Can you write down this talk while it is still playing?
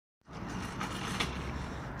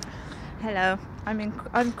Hello,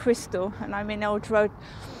 I'm Crystal, and I'm in Old Road,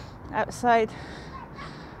 outside,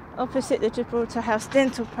 opposite the Gibraltar House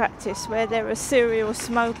dental practice, where there are serial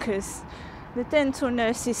smokers. The dental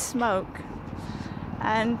nurses smoke,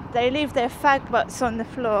 and they leave their fag butts on the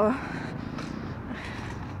floor.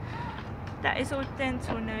 That is all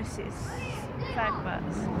dental nurses, fag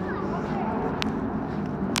butts.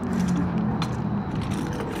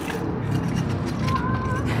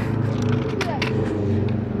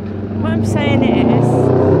 What I'm saying is,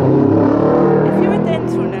 if you're a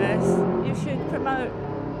dental nurse, you should promote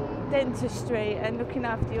dentistry and looking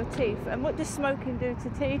after your teeth. And what does smoking do to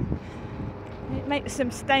teeth? It makes them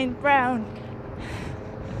stain brown.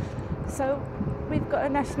 So we've got a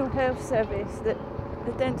National Health Service that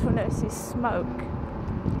the dental nurses smoke.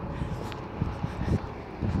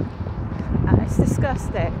 It's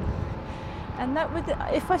disgusting. And that would,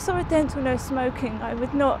 if I saw a dental nurse smoking, I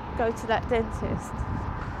would not go to that dentist.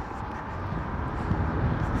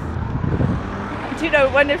 Do you know,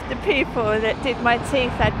 one of the people that did my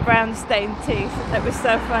teeth had brown stained teeth. That was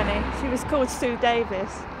so funny. She was called Sue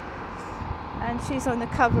Davis, and she's on the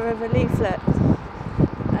cover of a leaflet,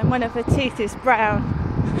 and one of her teeth is brown.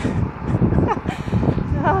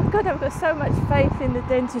 Oh God, I've got so much faith in the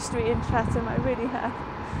dentistry in Chatham, I really have.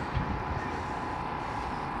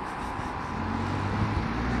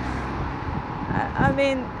 I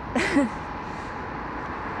mean,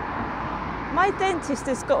 my dentist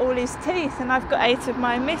has got all his teeth and I've got 8 of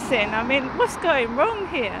mine missing. I mean, what's going wrong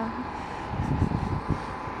here?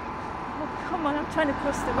 Oh, come on, I'm trying to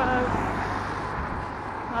cross the road.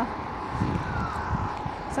 Oh.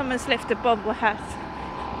 Someone's left a bobble hat.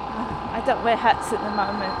 Oh, I don't wear hats at the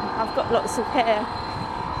moment. I've got lots of hair.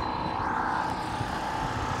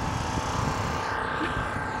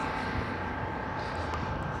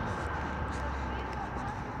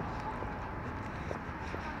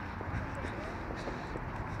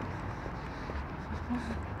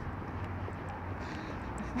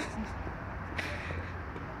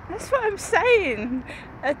 That's what I'm saying.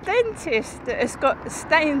 A dentist that has got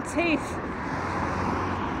stained teeth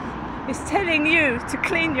is telling you to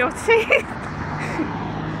clean your teeth.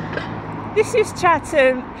 This is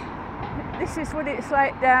Chatham. This is what it's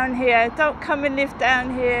like down here. Don't come and live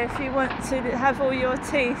down here if you want to have all your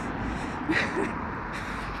teeth.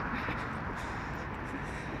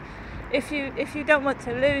 If you don't want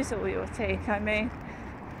to lose all your teeth, I mean.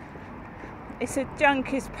 It's a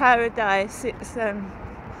junkie's paradise. It's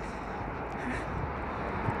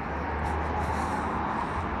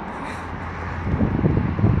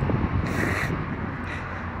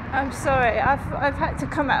I'm sorry, I've had to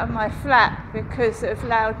come out of my flat because of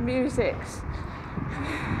loud music.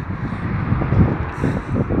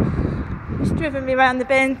 It's driven me around the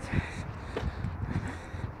bend.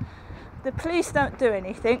 The police don't do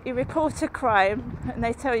anything. You report a crime and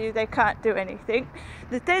they tell you they can't do anything.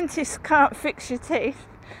 The dentist can't fix your teeth,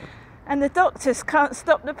 and the doctors can't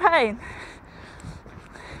stop the pain.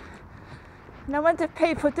 No wonder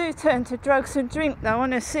people do turn to drugs and drink, though,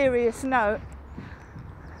 on a serious note.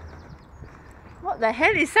 What the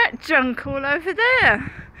hell is that junk all over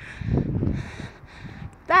there?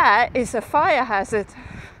 That is a fire hazard.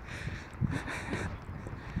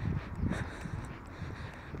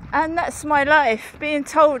 And that's my life, being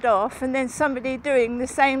told off and then somebody doing the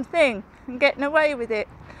same thing and getting away with it.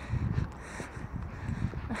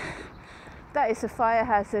 That is a fire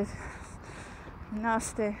hazard.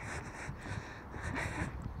 Nasty.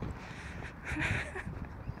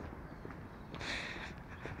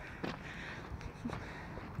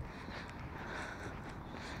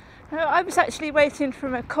 I was actually waiting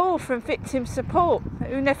for a call from victim support,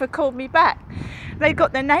 who never called me back. They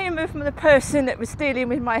got the name of the person that was dealing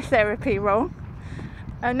with my therapy wrong.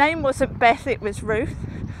 Her name wasn't Beth, it was Ruth.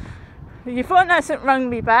 Yvonne hasn't rung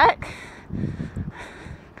me back.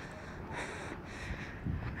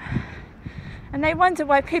 And they wonder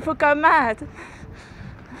why people go mad.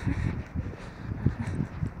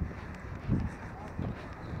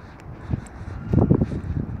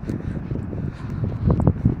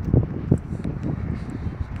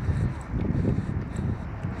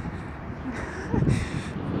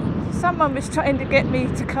 Someone was trying to get me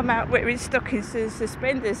to come out wearing stockings and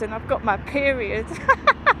suspenders, and I've got my period.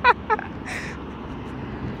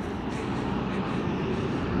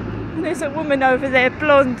 And there's a woman over there,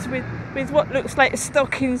 blonde, with what looks like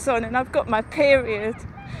stockings on, and I've got my period.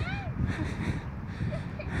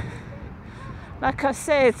 Like I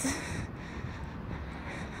said,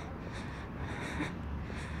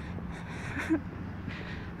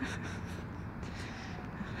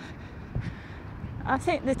 I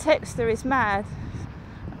think the texter is mad.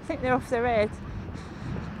 I think they're off their head.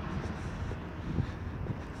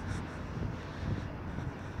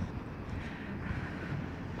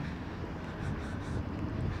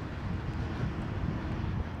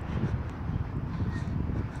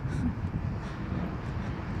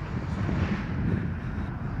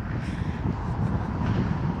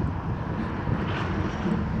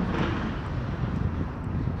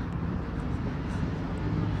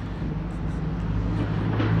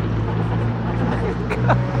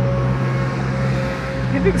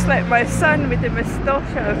 He looks like my son with the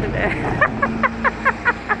moustache over there.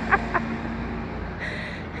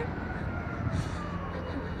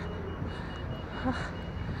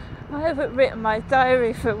 I haven't written my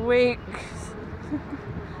diary for weeks.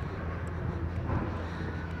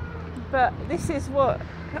 But this is what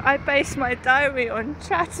I base my diary on: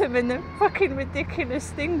 Chatham and the fucking ridiculous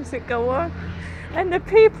things that go on, and the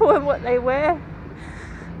people and what they wear,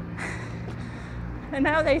 and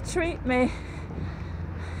how they treat me.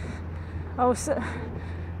 Oh, so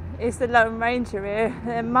is the Lone Ranger here?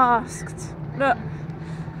 They're masked. Look.